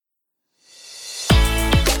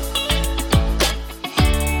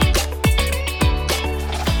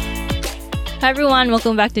Hi everyone,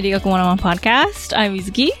 welcome back to the Yoku 101 podcast. I'm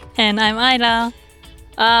Mizuki. And I'm Aida.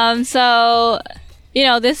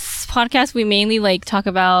 This podcast, we mainly talk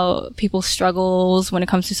about people's struggles when it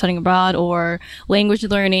comes to studying abroad or language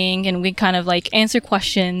learning, and we kind of answer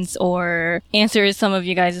questions or answer some of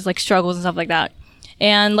you guys' struggles and stuff like that.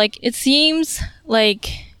 And it seems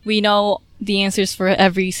like we know the answers for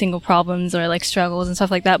every single problems or struggles and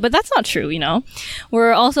stuff like that, but that's not true,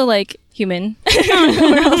 We're also human.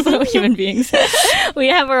 We're also human beings. We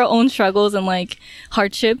have our own struggles and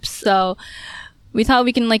hardships. So we thought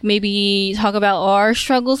we can maybe talk about our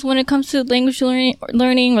struggles when it comes to language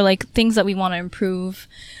learning or things that we want to improve.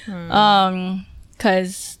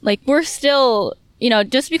 Cause we're still,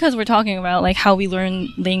 just because we're talking about how we learn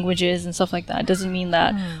languages and stuff like that doesn't mean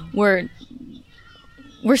that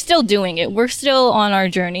we're still doing it. We're still on our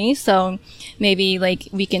journey. So maybe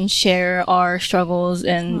we can share our struggles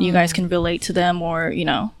and you guys can relate to them or,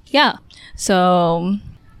 yeah. So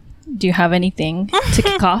do you have anything to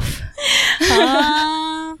kick off?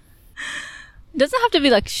 It doesn't have to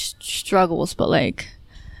be struggles, but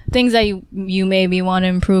things that you maybe want to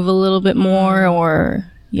improve a little bit more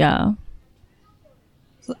or, yeah.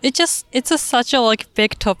 It's such a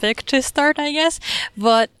big topic to start, I guess.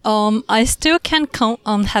 But I still can't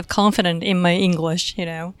have confidence in my English,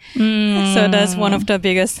 So that's one of the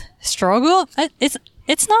biggest struggle.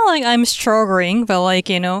 It's not like I'm struggling, but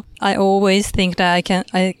I always think that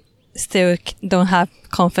I still don't have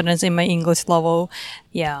confidence in my English level.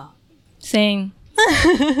 Yeah. Same.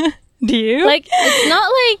 Do you? It's not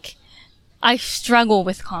I struggle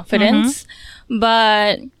with confidence,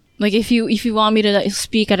 but if you want me to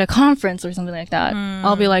speak at a conference or something like that,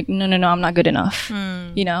 I'll be no, I'm not good enough.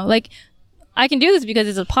 I can do this because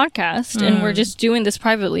it's a podcast and we're just doing this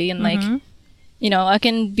privately and I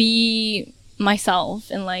can be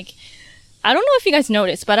myself and I don't know if you guys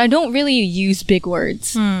noticed, but I don't really use big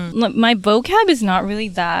words. My vocab is not really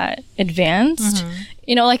that advanced.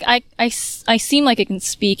 I seem like I can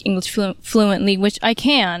speak English fluently, which I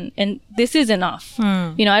can, and this is enough.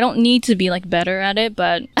 I don't need to be better at it,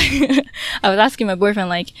 but I was asking my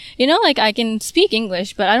boyfriend I can speak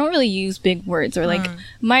English, but I don't really use big words or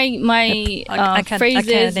my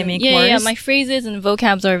phrases. My phrases and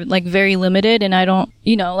vocabs are very limited, and I don't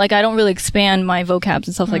I don't really expand my vocabs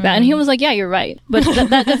and stuff like that. And he was yeah, you're right, but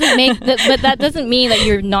that doesn't make that doesn't mean that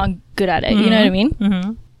you're not good at it. You know what I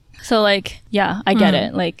mean? So yeah, I get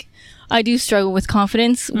it. I do struggle with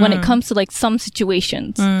confidence when it comes to some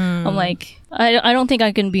situations. I'm I don't think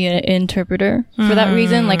I can be an interpreter for that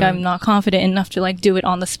reason. I'm not confident enough to do it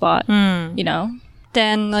on the spot. Then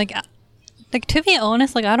to be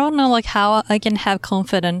honest, I don't know how I can have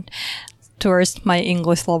confidence towards my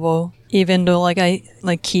English level, even though I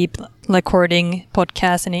keep recording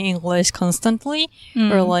podcasts in English constantly,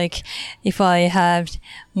 or if I have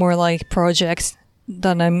more projects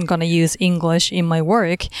that I'm gonna use English in my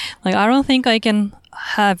work, I don't think I can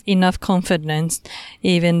have enough confidence,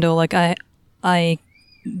 even though I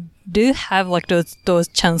do have those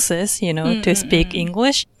chances, to speak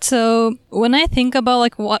English. So when I think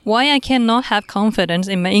about why I cannot have confidence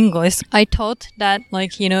in my English, I thought that my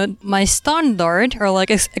standard or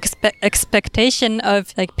expectation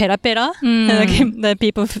of pera pera, that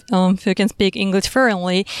people who can speak English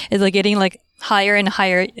fluently is getting higher and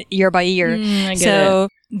higher year by year. So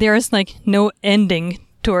there's no ending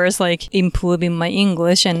towards improving my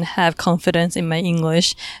English and have confidence in my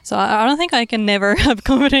English. So I don't think I can never have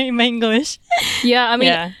confidence in my English. Yeah, I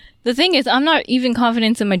mean, the thing is, I'm not even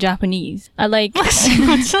confident in my Japanese. I that's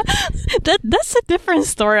a different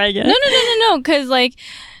story, I guess. No, because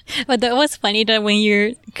but that was funny that when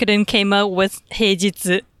you couldn't came out with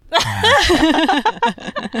heijitsu.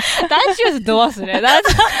 That's just doasure.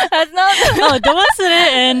 That's not. Oh,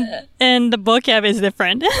 doasure and the vocab is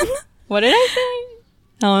different. What did I say?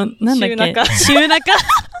 Oh, なんだっけ? 週中.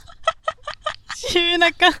 週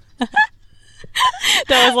中.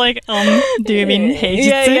 That was do you mean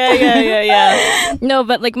heijitsu? Yeah. No,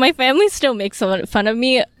 but my family still makes fun of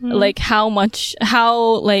me, how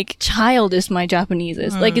childish my Japanese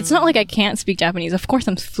is. It's not I can't speak Japanese. Of course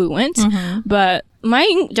I'm fluent, but my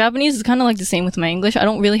Japanese is kind of the same with my English. I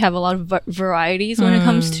don't really have a lot of varieties when it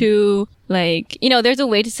comes to there's a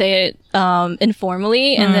way to say it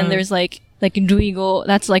informally, and then there's ruigo,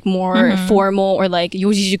 that's more formal, or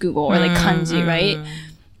yojijukugo or kanji, right?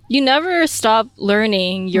 You never stop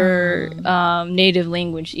learning your native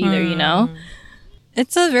language either,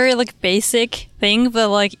 It's a very you thing,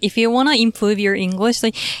 but if you want to improve your English,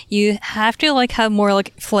 you have to have more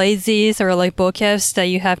phrases or vocabs that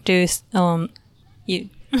you have to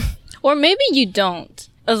or maybe you don't.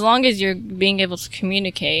 as long as you're being able to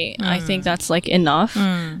communicate, I think that's like enough.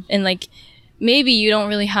 And like, maybe you don't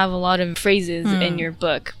really have a lot of phrases in your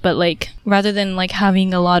book, but like, rather than like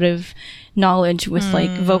having a lot of knowledge with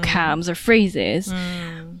like vocabs or phrases,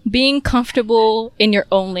 being comfortable in your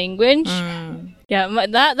own language. Yeah,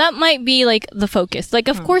 that might be like the focus. Like,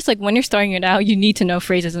 of course, like when you're starting it out, you need to know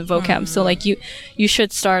phrases and vocabs. So like you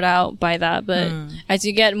should start out by that. But as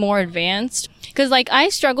you get more advanced, because like I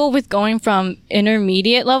struggle with going from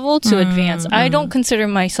intermediate level to advanced. I don't consider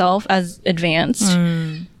myself as advanced.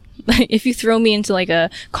 Like if you throw me into like a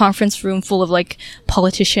conference room full of like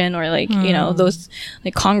politician or like, you know, those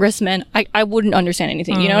like congressmen, I wouldn't understand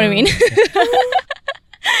anything. You know what I mean?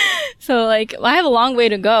 So like I have a long way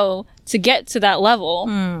to go to get to that level,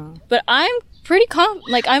 but I'm pretty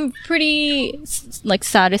I'm pretty like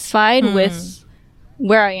satisfied with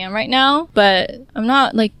where I am right now, but I'm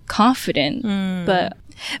not like confident. But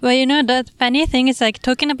well, you know, the funny thing is like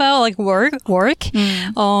talking about like work.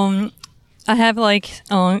 I have like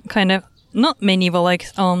kind of not many, but like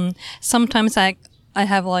sometimes I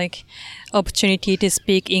have like opportunity to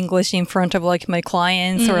speak English in front of like my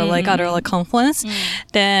clients or like other like conference.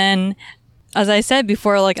 Then, as I said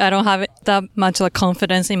before, like I don't have that much like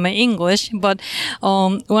confidence in my English, but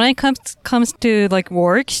when it comes to like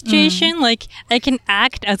work situation, like I can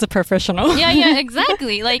act as a professional. Yeah,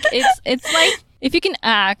 exactly. Like it's like if you can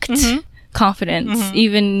act confidence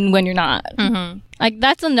even when you're not. Like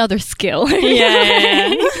that's another skill.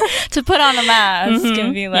 Yeah. To put on a mask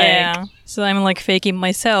and be like, yeah. So I'm like faking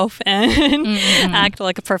myself and act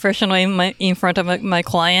like a professional in front of my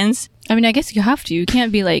clients. I mean, I guess you have to. You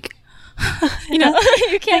can't be like, you know,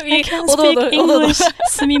 you can't be. I can't speak English.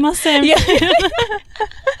 すみません. Yeah.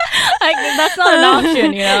 That's not an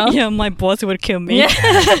option, you know. Yeah, my boss would kill me.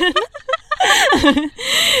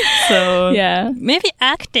 So yeah, maybe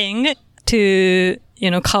acting to,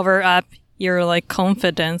 you know, cover up your like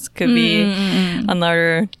confidence could be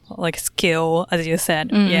another like skill, as you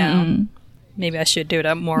said. Yeah, maybe I should do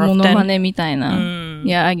that more often. モノマネみたいな.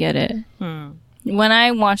 Yeah, I get it. When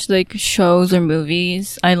I watch like shows or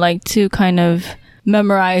movies, I like to kind of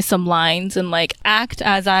memorize some lines and like act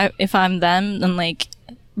as if I'm them and like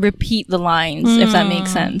repeat the lines, if that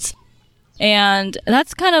makes sense. And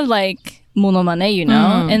that's kind of like monomane, you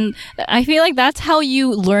know? And I feel like that's how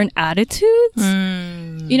you learn attitudes.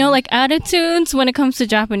 You know, like attitudes when it comes to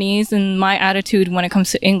Japanese and my attitude when it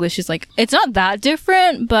comes to English is like, it's not that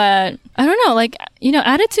different, but I don't know, like, you know,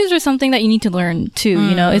 attitudes are something that you need to learn too,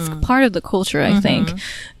 you know? It's part of the culture, I think.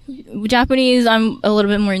 Japanese, I'm a little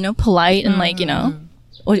bit more, you know, polite and like, you know,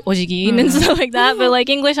 ojigi and stuff like that. But like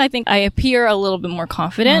English, I think I appear a little bit more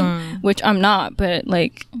confident, which I'm not, but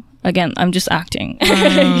like, again, I'm just acting,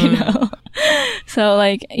 you know? So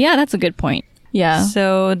like, yeah, that's a good point. Yeah.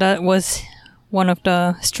 So that was one of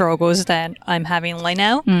the struggles that I'm having right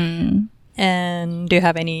now. And do you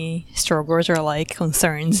have any struggles or like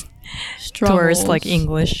concerns towards like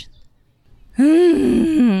English?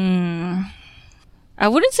 I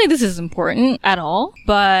wouldn't say this is important at all,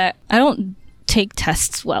 but I don't take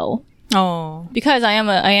tests well. Oh. Because I am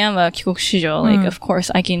a kikokushijo, like of course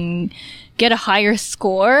I can get a higher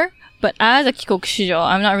score, but as a kikokushijo,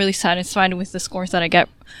 I'm not really satisfied with the scores that I get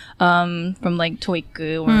from like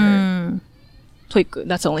TOEIC or TOEIC.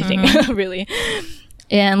 That's the only thing, really.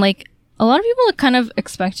 And like a lot of people kind of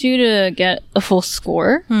expect you to get a full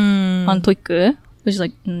score on TOEIC, which is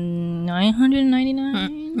like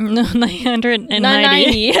 999. No, 990.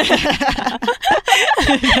 990.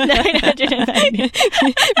 990.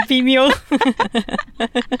 微妙.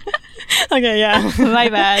 Okay, yeah. My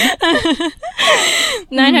bad.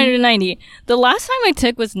 990. The last time I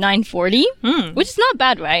took was 940, which is not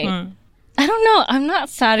bad, right? I don't know. I'm not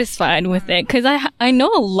satisfied with it because I know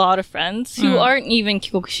a lot of friends who aren't even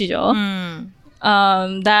kikokushijo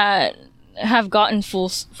that have gotten full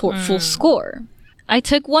score. I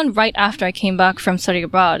took one right after I came back from studying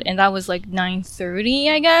abroad, and that was like 930,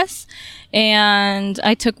 I guess. And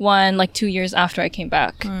I took one like 2 years after I came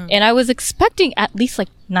back, and I was expecting at least like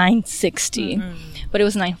 960, but it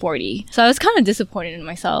was 940. So I was kind of disappointed in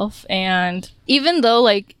myself. And even though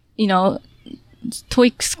like, you know,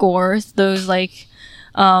 TOEIC scores, those like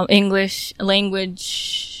English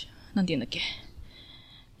language, なんて言うんだっけ?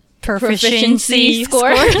 Proficiency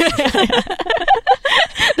score.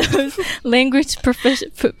 Those language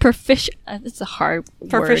it's a hard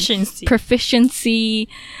proficiency. Word. Proficiency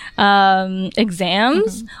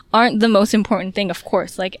exams aren't the most important thing, of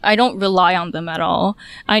course. Like I don't rely on them at all.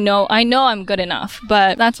 I know I'm good enough,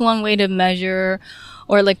 but that's one way to measure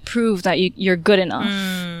or like prove that you're good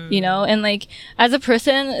enough, you know? And like, as a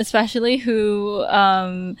person, especially who,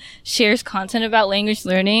 shares content about language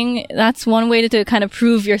learning, that's one way to kind of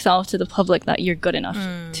prove yourself to the public that you're good enough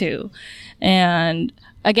too. And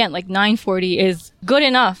again, like 940 is good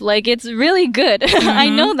enough. Like it's really good. I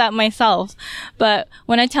know that myself. But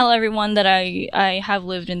when I tell everyone that I have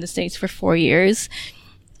lived in the States for 4 years,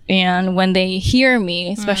 and when they hear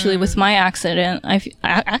me, especially with my accent, I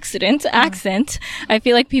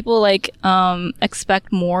feel like people like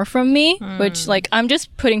expect more from me, which like I'm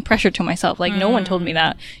just putting pressure to myself. Like no one told me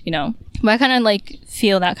that, you know. But I kind of like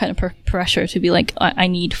feel that kind of pressure to be like I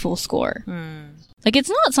need full score. Like it's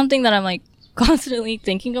not something that I'm like constantly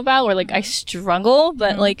thinking about or like I struggle,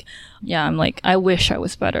 but like yeah, I'm like I wish I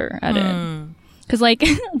was better at it. Because like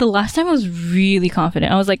the last time I was really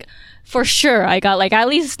confident, I was like, for sure I got like at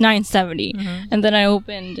least 970, and then I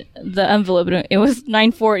opened the envelope and it was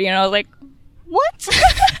 940, and I was like, what?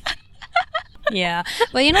 Yeah,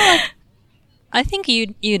 but you know, like I think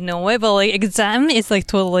you know it, but like exam is like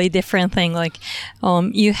totally different thing. Like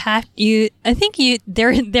I think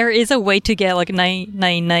there is a way to get like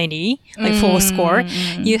 990 like full score.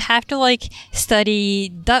 You have to like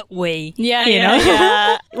study that way. Yeah, you know?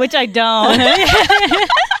 Yeah. Which I don't.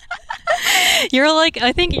 You're like,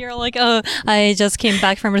 I think you're like, oh, I just came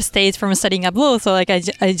back from the States from studying abroad, so like I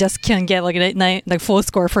just can't get like like full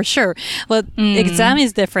score for sure. But exam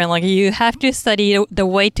is different. Like you have to study the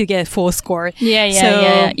way to get full score.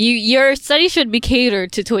 Yeah. Your study should be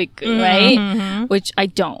catered to TOEIC, right? Which I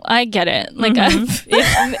don't. I get it. Like if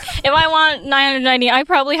I want 990, I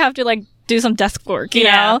probably have to like do some desk work. You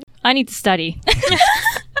know, I need to study.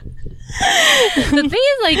 The thing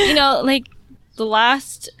is, like, you know, like. The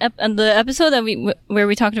last the episode that where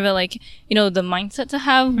we talked about like, you know, the mindset to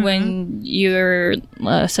have when you're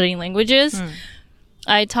studying languages,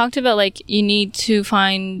 I talked about like you need to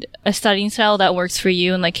find a studying style that works for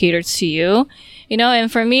you and like caters to you, you know.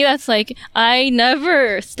 And for me, that's like I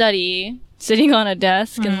never study sitting on a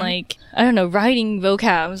desk and like I don't know, writing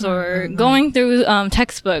vocabs or going through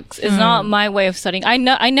textbooks is not my way of studying. I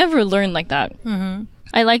never learned like that.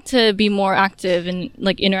 I like to be more active and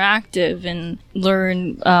like interactive and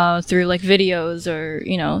learn through like videos or,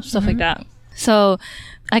 you know, stuff like that. So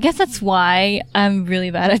I guess that's why I'm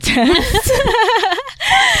really bad at tests.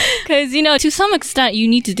 Because, you know, to some extent you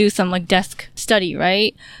need to do some like desk study,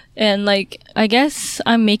 right? And like, I guess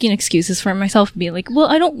I'm making excuses for myself, being like, well,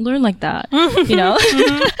 I don't learn like that, you know?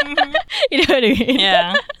 You know what I mean?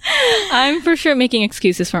 Yeah. I'm for sure making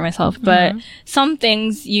excuses for myself, but some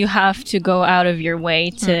things you have to go out of your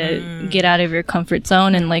way to get out of your comfort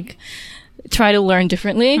zone and like try to learn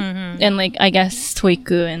differently. And like, I guess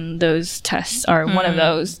TOEIC and those tests are one of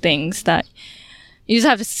those things that you just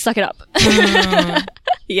have to suck it up.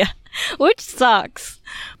 Yeah. Which sucks.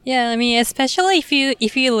 Yeah, I mean, especially if you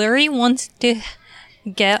really want to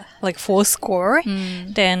get like full score,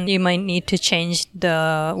 then you might need to change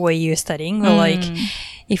the way you're studying. Or like,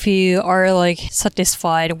 if you are like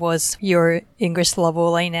satisfied with your English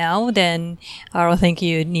level right now, then I don't think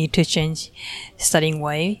you need to change studying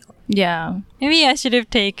way. Yeah. Maybe I should have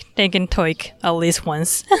taken TOEIC at least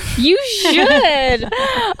once. You should.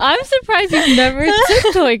 I'm surprised you've never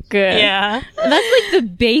took TOEIC. Yeah. That's like the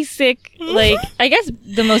basic, like, I guess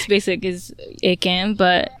the most basic is Eiken,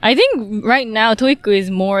 but I think right now TOEIC is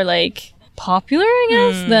more like popular, I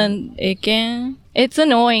guess, than Eiken. It's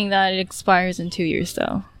annoying that it expires in 2 years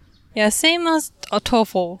though. Yeah, same as a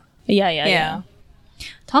TOEFL. Yeah.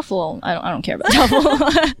 TOEFL, I don't care about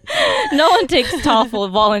TOEFL. No one takes TOEFL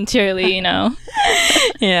voluntarily, you know.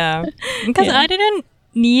 Yeah, because I didn't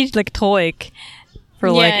need like TOEIC for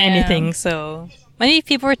like anything. So maybe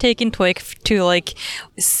people are taking TOEIC to like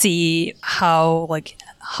see how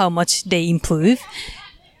much they improve.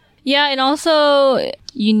 Yeah, and also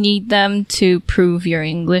you need them to prove your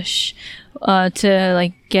English, to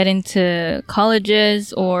like get into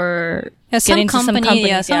colleges or. Yeah, some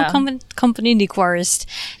company requires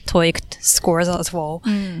TOEIC scores as well.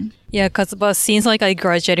 Yeah, but since like I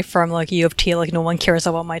graduated from like U of T, like no one cares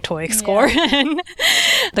about my TOEIC score. And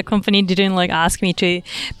the company didn't like ask me to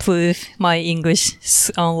prove my English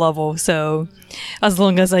level. So as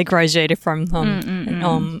long as I graduated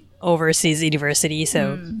from overseas university,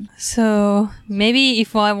 so maybe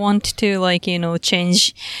if I want to like, you know,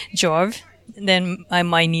 change job, then I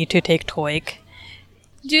might need to take TOEIC.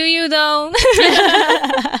 Do you though?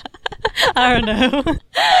 I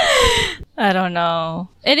don't know.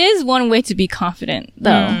 It is one way to be confident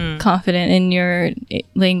though. Confident in your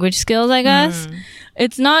language skills, I guess.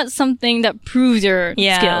 It's not something that proves your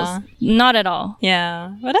skills. Not at all.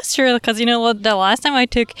 Yeah. Well, that's true. Because you know what? The last time I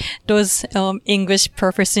took those English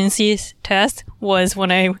proficiency tests was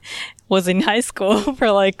when I was in high school for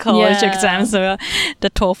like college exams. So the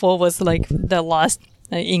TOEFL was like the last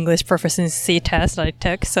English proficiency test I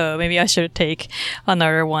took. So maybe I should take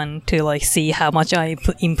another one to like see how much I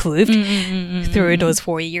improved through those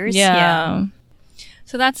 4 years. Yeah.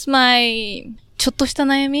 So that's my ちょっとした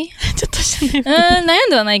悩みちょっとしたね。悩ん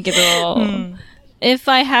ではないけど、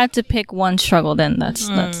if I had to pick one struggle, then that's,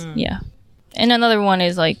 yeah. And another one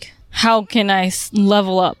is like, how can I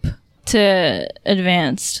level up to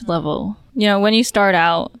advanced level? You know, when you start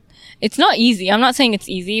out, it's not easy. I'm not saying it's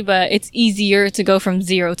easy, but it's easier to go from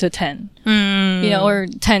 0 to 10. You know, or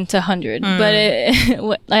 10 to 100. But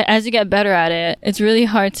as you get better at it, it's really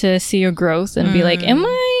hard to see your growth and be like, am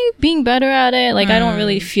I being better at it? Like, I don't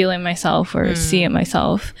really feel it myself or see it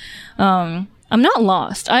myself. I'm not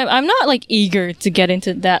lost. I'm not like eager to get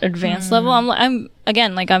into that advanced level. I'm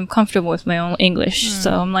again, like I'm comfortable with my own English.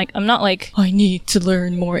 So I'm not like, I need to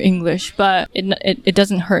learn more English, but it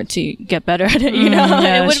doesn't hurt to get better at it, you know?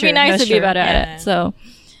 It would be nice to be better at it. So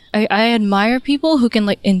I admire people who can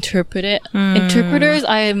like interpret it. Interpreters,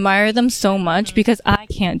 I admire them so much because I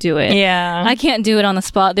can't do it. Yeah. I can't do it on the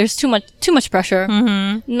spot. There's too much pressure.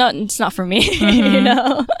 It's not for me, you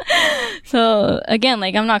know? So again,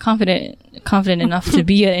 like I'm not confident enough to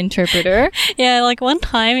be an interpreter. Yeah, like one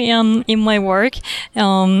time in my work,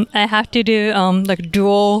 I have to do like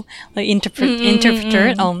dual like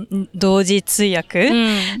interpreter, 同時通訳.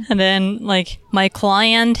 And then like my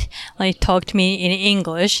client like talked to me in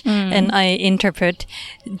English and I interpret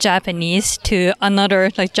Japanese to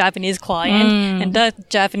another like Japanese client and that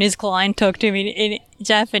Japanese client talked to me in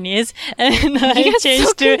Japanese and I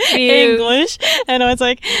changed to English and I was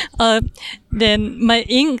like then my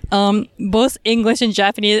both English and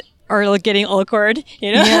Japanese are like getting awkward,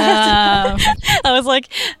 you know? Yeah. I was like,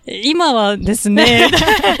 今はですね。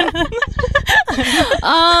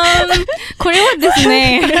これはです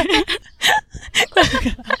ね。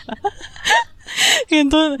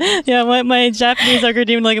Yeah, my Japanese are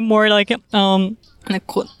getting like more like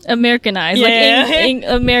Americanized. Yeah. Like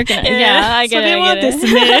Americanized. Yeah, I get it. I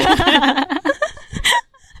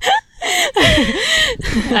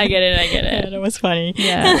get it. Yeah, that was funny.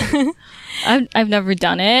 Yeah. I've never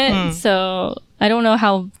done it, so I don't know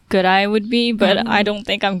how good I would be, but I don't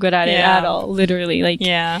think I'm good at it at all. Literally, like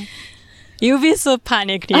you'll be so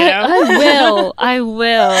panicked, you know. I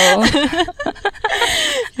will.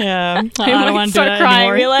 Yeah, I don't want to start crying.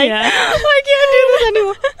 Anymore. Be like, I can't do this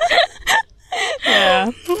anymore.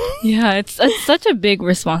 Yeah, it's such a big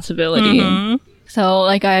responsibility. So,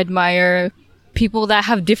 like, I admire people that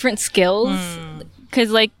have different skills. Cause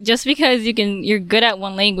like, just because you're good at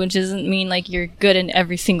one language doesn't mean like you're good in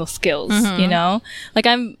every single skills, you know? Like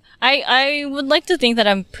I would like to think that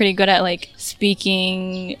I'm pretty good at like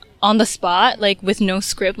speaking on the spot, like with no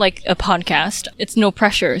script, like a podcast. It's no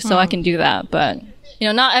pressure, so I can do that. But, you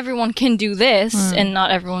know, not everyone can do this and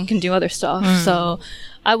not everyone can do other stuff. So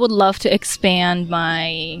I would love to expand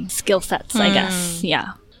my skill sets, I guess.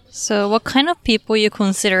 Yeah. So what kind of people you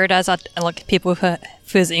considered as like people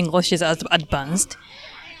whose English is as advanced?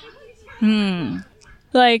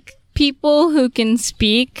 Like people who can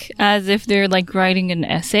speak as if they're like writing an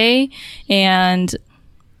essay and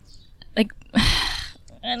like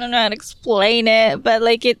I don't know how to explain it, but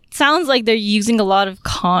like it sounds like they're using a lot of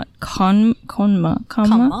comma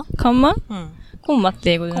っ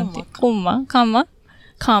て英語でなんてコンマカンマわ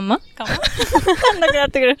かんなくな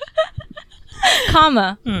ってくるカン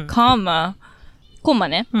マコンマ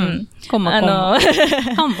ねコンマね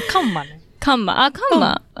カンマ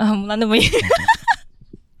もう何でもいい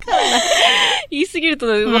言いすぎると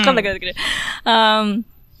わかんなくなってくる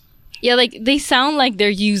Yeah, like they sound like they're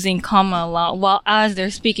using comma a lot while as they're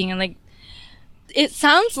speaking, and like it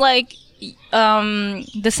sounds like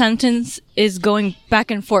the sentence is going back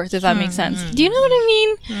and forth. If that makes sense. Do you know what I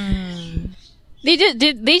mean? They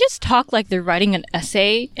just talk like they're writing an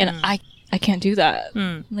essay, and I can't do that.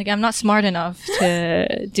 Like I'm not smart enough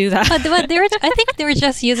to do that. But I think they were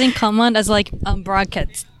just using comma as like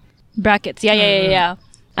brackets. Brackets. Yeah.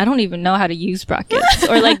 I don't even know how to use brackets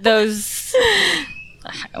or like those.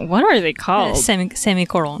 What are they called?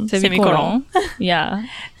 Semicolon. Yeah,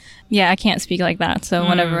 I can't speak like that. So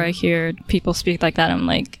whenever I hear people speak like that, I'm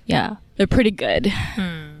like, yeah, they're pretty good.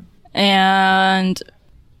 And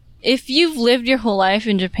if you've lived your whole life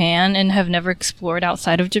in Japan and have never explored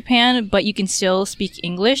outside of Japan, but you can still speak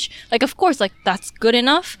English, like, of course, like, that's good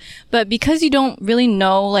enough. But because you don't really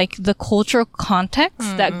know, like, the cultural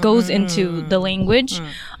context that goes into the language,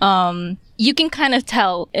 you can kind of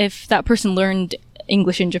tell if that person learned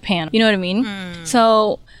English in Japan. You know what I mean?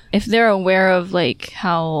 So if they're aware of, like,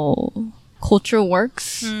 how culture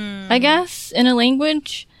works, I guess, in a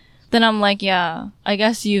language, then I'm like, yeah, I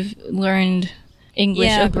guess you've learned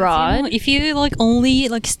English abroad. But, if you like only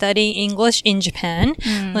like study English in Japan,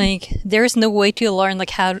 like there's no way to learn like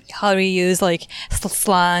how to use like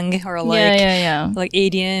slang or like like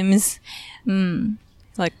idioms.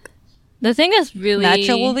 Like the thing that's really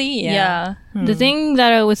naturally, the thing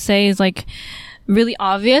that I would say is like really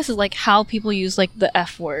obvious is like how people use like the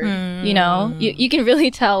F word. You know, you can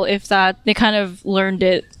really tell if that they kind of learned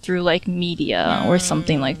it through like media or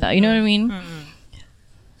something like that. You know what I mean?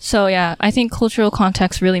 So yeah, I think cultural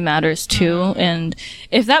context really matters too. And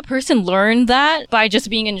if that person learned that by just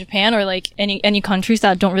being in Japan or like any countries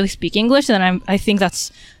that don't really speak English, then I think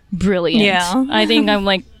that's brilliant. Yeah. I think I'm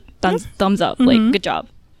like thumbs up, like good job.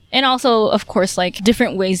 And also, of course, like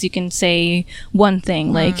different ways you can say one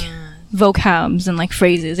thing, like vocabs and like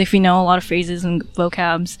phrases. If you know a lot of phrases and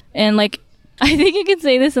vocabs, and like I think you can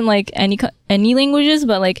say this in like any languages,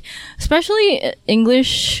 but like especially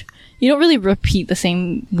English. You don't really repeat the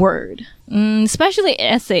same word, especially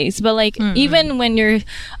essays. But like even when you're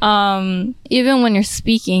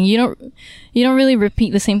speaking, you don't really repeat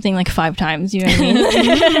the same thing like 5 times. You know what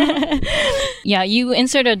I mean? Yeah, you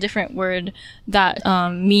insert a different word that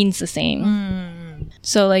means the same.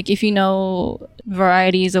 So like if you know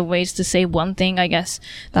varieties of ways to say one thing, I guess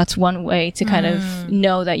that's one way to kind of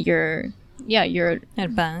know that you're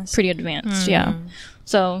advanced, pretty advanced. Yeah.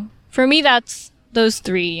 So for me, those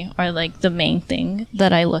 3 are like the main thing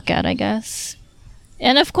that I look at, I guess.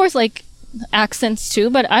 And of course, like accents too,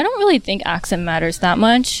 but I don't really think accent matters that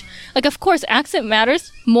much. Like, of course, accent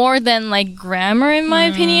matters more than like grammar, in my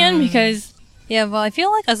opinion, because yeah, well, I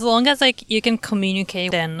feel like as long as like you can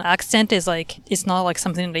communicate, then accent is like it's not like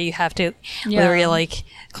something that you have to really like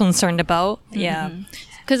concerned about. Yeah,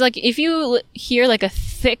 because like if you hear like a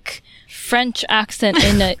thick French accent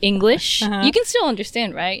in English, you can still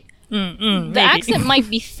understand, right? The accent might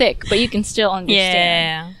be thick, but you can still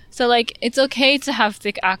understand. Yeah. So, like, it's okay to have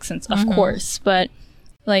thick accents, of course, but,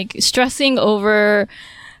 like, stressing over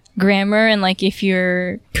grammar and, like, if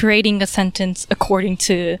you're creating a sentence according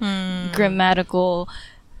to grammatical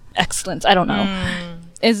excellence, I don't know,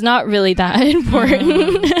 is not really that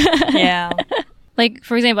important. Yeah. Like,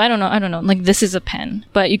 for example, I don't know, like, this is a pen,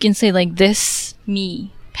 but you can say, like, this,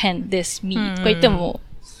 me, pen, this, me. とか言っても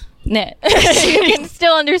you can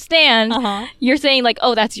still understand. You're saying like,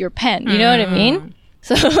 oh, that's your pen. You know what I mean?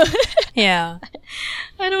 So yeah,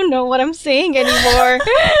 I don't know what I'm saying anymore.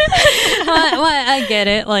 Well, I get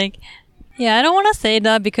it. Like, yeah, I don't want to say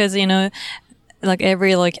that because you know, like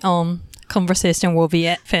every like conversation will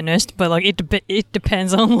be finished, but like it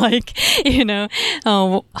depends on like you know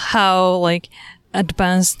how like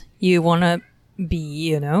advanced you want to be,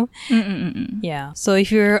 you know. Yeah, so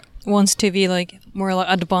if you wants to be like more like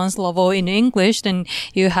advanced level in English, then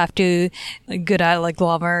you have to good at like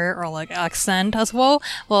grammar or like accent as well.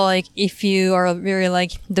 Well, like if you are very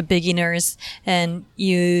like the beginners and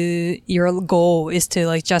your goal is to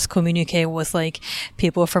like just communicate with like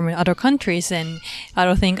people from other countries, and I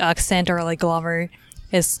don't think accent or like grammar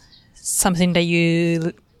is something that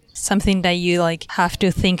you like have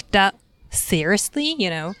to think that seriously,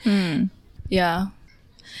 you know. Yeah.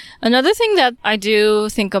 Another thing that I do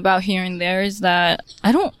think about here and there is that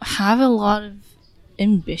I don't have a lot of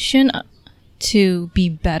ambition to be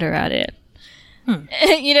better at it.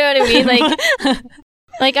 You know what I mean?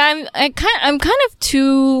 Like, I'm kind of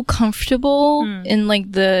too comfortable in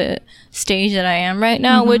like the stage that I am right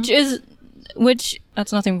now, which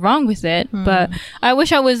that's nothing wrong with it, but I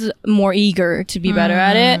wish I was more eager to be better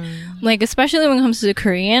at it. Like, especially when it comes to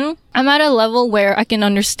Korean, I'm at a level where I can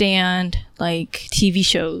understand like TV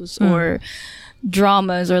shows or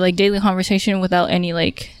dramas or like daily conversation without any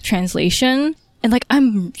like translation. And like,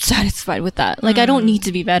 I'm satisfied with that. Like, I don't need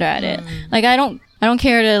to be better at it. Like, I don't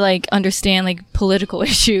care to like understand like political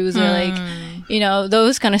issues or like, you know,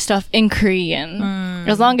 those kind of stuff in Korean.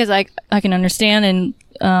 As long as I can understand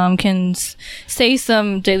and can say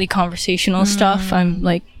some daily conversational stuff, I'm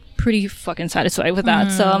like pretty fucking satisfied with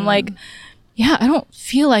that. So I'm like, yeah, I don't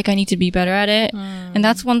feel like I need to be better at it. And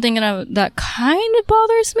that's one thing that kind of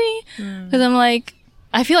bothers me. Because I'm like,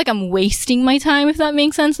 I feel like I'm wasting my time, if that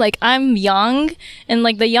makes sense. Like, I'm young, and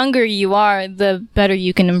like the younger you are, the better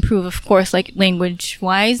you can improve, of course, like language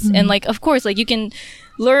wise. And like, of course, like you can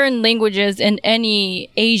learn languages in any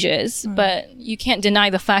ages, but you can't deny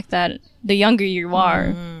the fact that the younger you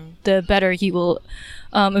are, the better you will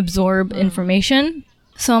absorb information.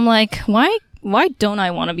 So I'm like, why don't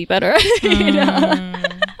I want to be better? You know?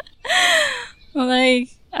 I'm like,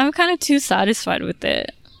 I'm kind of too satisfied with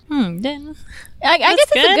it. Then I guess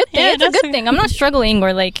it's a good thing. Yeah, it's a good thing. I'm not struggling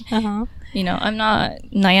or like, uh-huh. I'm not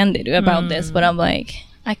nayanderu about this, but I'm like,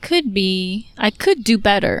 I could do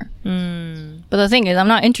better. But the thing is, I'm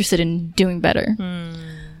not interested in doing better.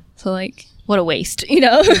 So like, what a waste,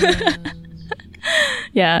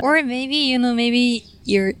 Yeah. Or maybe, maybe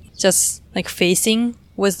you're just like facing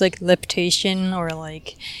with like reputation or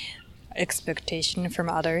like expectation from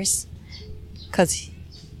others. Because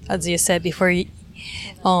as you said before,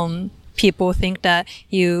 people think that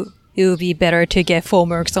it would be better to get 4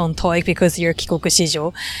 marks on TOEIC because you're kikoku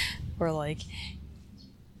shijo. Or like,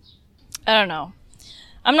 I don't know.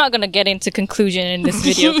 I'm not going to get into conclusion in this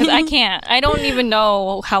video because I don't even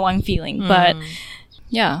know how I'm feeling. But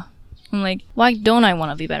yeah, I'm like, why don't I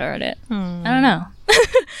want to be better at it? I don't know.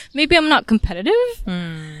 Maybe I'm not competitive.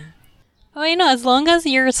 Well, as long as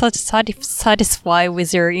you're such satisfied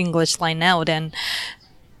with your English line now, then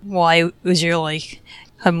why would you like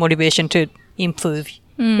have motivation to improve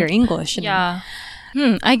your English? Yeah.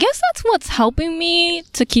 I guess that's what's helping me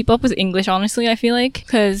to keep up with English, honestly, I feel like.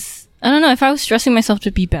 Because, I don't know, if I was stressing myself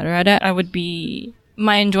to be better at it,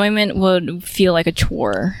 my enjoyment would feel like a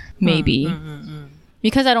chore, maybe.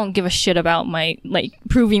 Because I don't give a shit about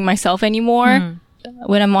proving myself anymore.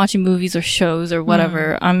 When I'm watching movies or shows or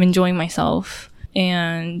whatever, I'm enjoying myself.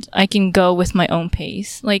 And I can go with my own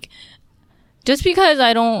pace. Like, just because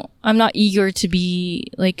I'm not eager to be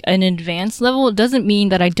like an advanced level, it doesn't mean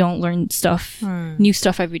that I don't learn new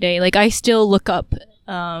stuff every day. Like I still look up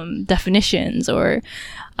definitions, or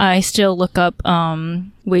I still look up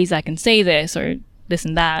ways I can say this or this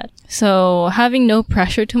and that. So having no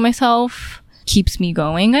pressure to myself keeps me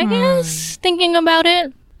going, I guess, thinking about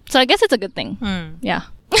it. So I guess it's a good thing. Yeah.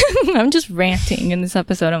 I'm just ranting in this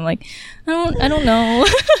episode. I'm like, I don't know.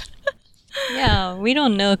 Yeah, we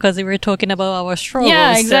don't know because we were talking about our struggles.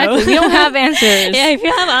 Yeah, exactly. So. We don't have answers. Yeah, if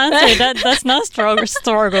you have answers, that's not struggle.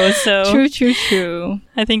 So True.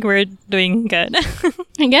 I think we're doing good.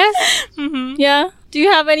 I guess. Yeah. Do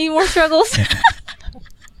you have any more struggles?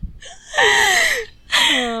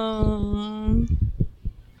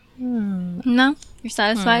 No? You're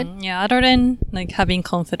satisfied? Yeah, other than like having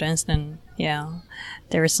confidence, then yeah,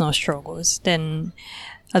 there is no struggles. Then,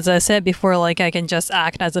 as I said before, like I can just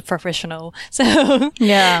act as a professional. So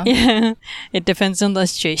Yeah. yeah, it depends on the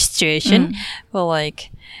situation. But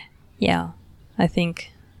like, yeah, I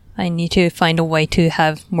think I need to find a way to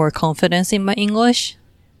have more confidence in my English.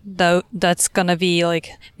 Though that's gonna be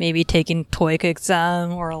like maybe taking TOEIC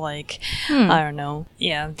exam or like I don't know.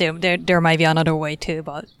 Yeah, there might be another way too,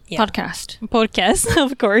 but yeah. Podcast,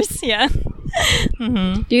 of course. Yeah.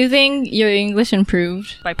 Do you think your English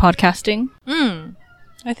improved by podcasting?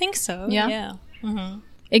 I think so. Yeah.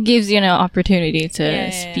 It gives you an opportunity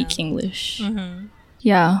to speak English.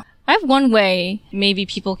 Yeah. I have one way maybe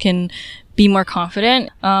people can be more confident.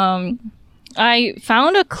 I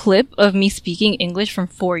found a clip of me speaking English from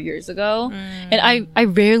 4 years ago. And I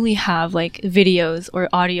rarely have like videos or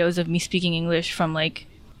audios of me speaking English from like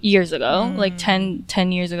years ago, like 10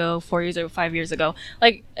 years ago, 4 years ago, 5 years ago.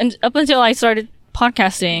 Like, and up until I started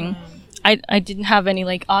podcasting, I didn't have any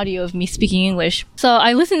like audio of me speaking English. So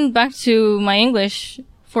I listened back to my English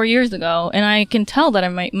 4 years ago and I can tell that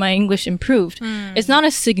my English improved. It's not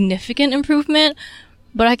a significant improvement,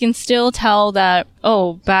 but I can still tell that,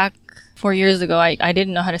 back 4 years ago, I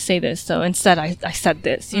didn't know how to say this. So instead I said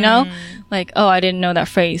this, like, I didn't know that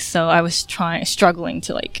phrase. So I was struggling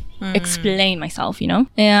to like explain myself,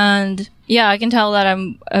 and yeah, I can tell that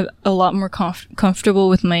I'm a lot more comfortable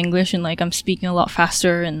with my English and like I'm speaking a lot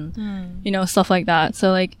faster and, stuff like that.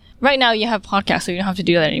 So like right now you have podcasts, so you don't have to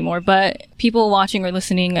do that anymore. But people watching or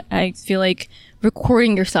listening, I feel like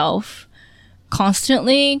recording yourself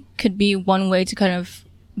constantly could be one way to kind of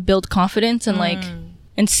build confidence and like,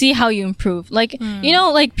 and see how you improve. Like,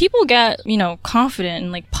 like people get, confident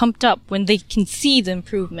and like pumped up when they can see the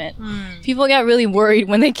improvement. People get really worried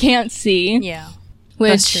when they can't see. Yeah.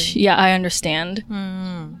 Which, yeah, I understand.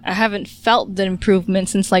 I haven't felt the improvement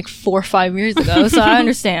since like 4 or 5 years ago, so I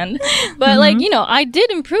understand. But like, I did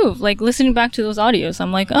improve. Like listening back to those audios,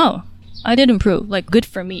 I'm like, I did improve. Like good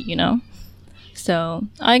for me, So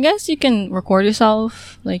I guess you can record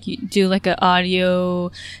yourself, like you do like an audio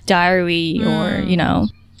diary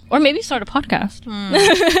or maybe start a podcast.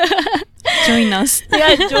 Join us.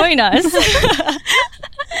 Yeah, join us.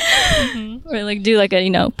 Or like do like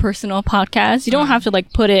a, personal podcast. You don't have to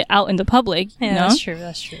like put it out in the public. Yeah, that's true.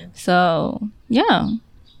 That's true. So yeah.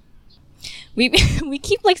 We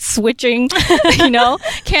keep like switching,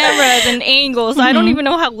 cameras and angles. I don't even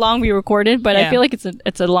know how long we recorded, but I feel like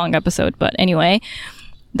it's a long episode. But anyway,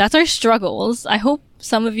 that's our struggles. I hope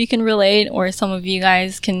some of you can relate, or some of you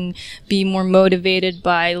guys can be more motivated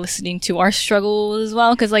by listening to our struggles as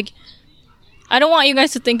well. Because like, I don't want you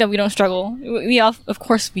guys to think that we don't struggle. Of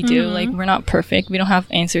course we do. Like, we're not perfect. We don't have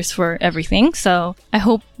answers for everything. So I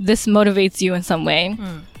hope this motivates you in some way.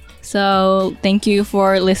 So thank you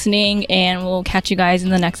for listening, and we'll catch you guys in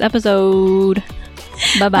the next episode.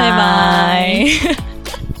 Bye-bye. Bye-bye.